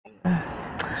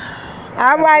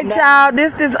All right, y'all.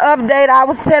 This update I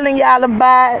was telling y'all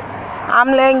about. I'm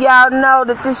letting y'all know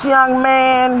that this young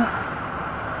man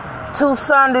 2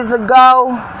 Sundays ago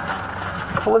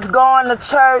was going to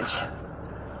church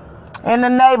in the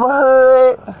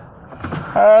neighborhood,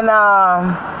 and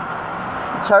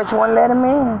church wouldn't let him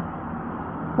in.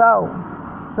 So,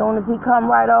 as soon as he come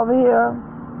right over here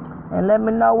and let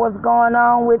me know what's going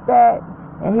on with that,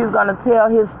 and he's gonna tell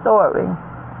his story.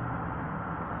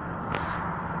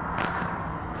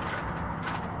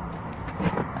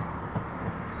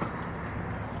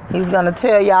 He's gonna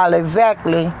tell y'all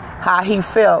exactly how he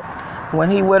felt when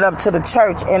he went up to the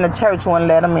church and the church wouldn't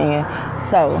let him in.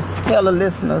 So tell the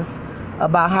listeners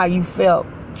about how you felt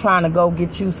trying to go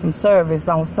get you some service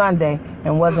on Sunday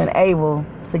and wasn't able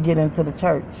to get into the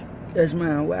church. Yes,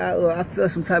 ma'am. Well, I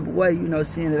felt some type of way,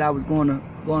 seeing that I was going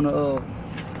to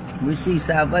receive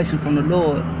salvation from the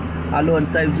Lord, our Lord and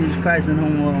Savior Jesus Christ, in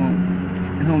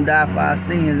whom died for our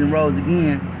sins and rose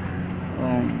again.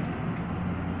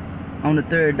 On the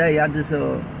third day, I just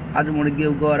want to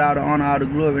give God all the honor, all the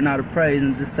glory, and all the praise,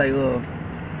 and just say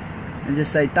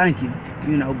thank you,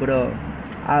 But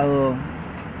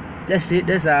that's it.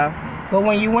 That's all. But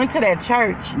when you went to that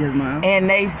church, yes, ma'am, and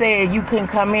they said you couldn't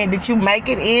come in, did you make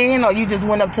it in, or you just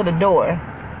went up to the door?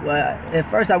 Well, at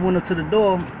first I went up to the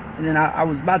door, and then I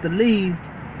was about to leave,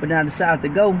 but then I decided to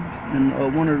go.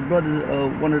 And one of the brothers,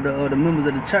 one of the members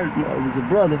of the church, was a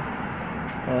brother.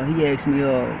 He asked me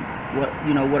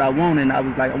what I wanted, and I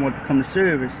was like, I want to come to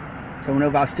service. So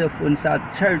whenever I stepped foot inside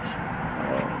the church,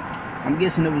 I'm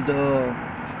guessing it was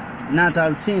 9 times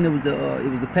out of 10 it was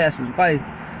the pastor's wife.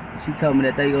 She told me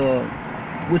that they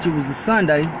which it was a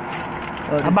Sunday.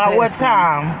 About what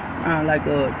time? Around like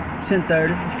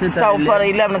 10:30. So for the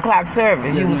 11 o'clock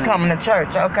service, you was coming to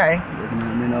church, okay?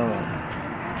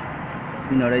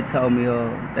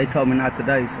 They told me not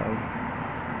today, so.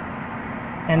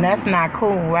 And that's not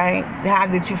cool, right? How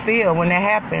did you feel when that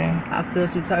happened? I feel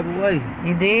some type of way.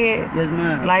 You did? Yes,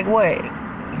 ma'am. Like what?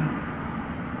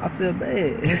 I feel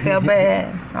bad. You feel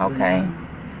bad? Okay.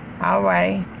 All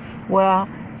right. Well,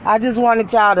 I just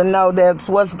wanted y'all to know that's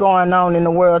what's going on in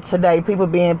the world today. People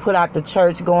being put out the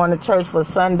church, going to church for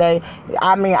Sunday.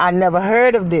 I mean, I never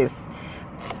heard of this.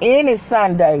 Any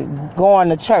Sunday, going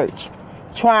to church,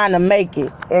 trying to make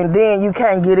it, and then you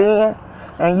can't get in.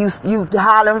 And you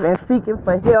hollering and seeking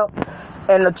for help,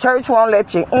 and the church won't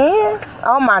let you in?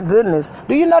 Oh, my goodness.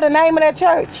 Do you know the name of that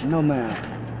church? No, ma'am.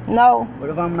 No? But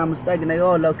if I'm not mistaken, they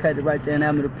all located right there in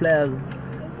Alameda Plaza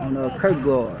on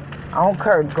Kirkgard. On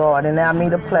Kirkgard in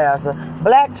Alameda Plaza.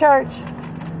 Black church?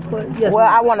 Yes, well,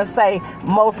 ma'am. I want to say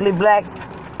mostly black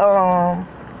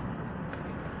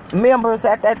members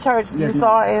at that church. Yes, you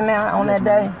saw in there on that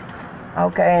day?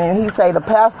 Okay, and he say the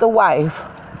pastor wife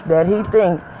that he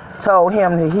think told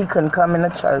him that he couldn't come in the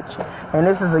church. And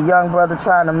this is a young brother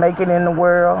trying to make it in the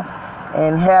world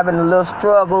and having a little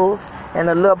struggles and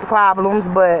a little problems.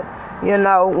 But,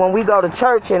 when we go to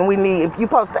church and you're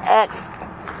supposed to ask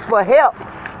for help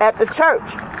at the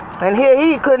church. And here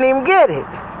he couldn't even get it.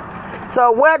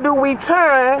 So where do we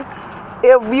turn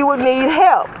if you would need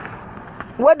help?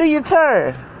 Where do you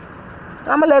turn?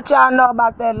 I'm going to let y'all know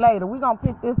about that later. We're going to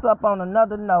pick this up on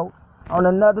another note, on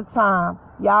another time.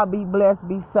 Y'all be blessed,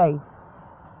 be safe,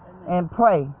 and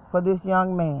pray for this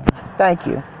young man. Thank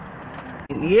you.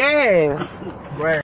 Yes.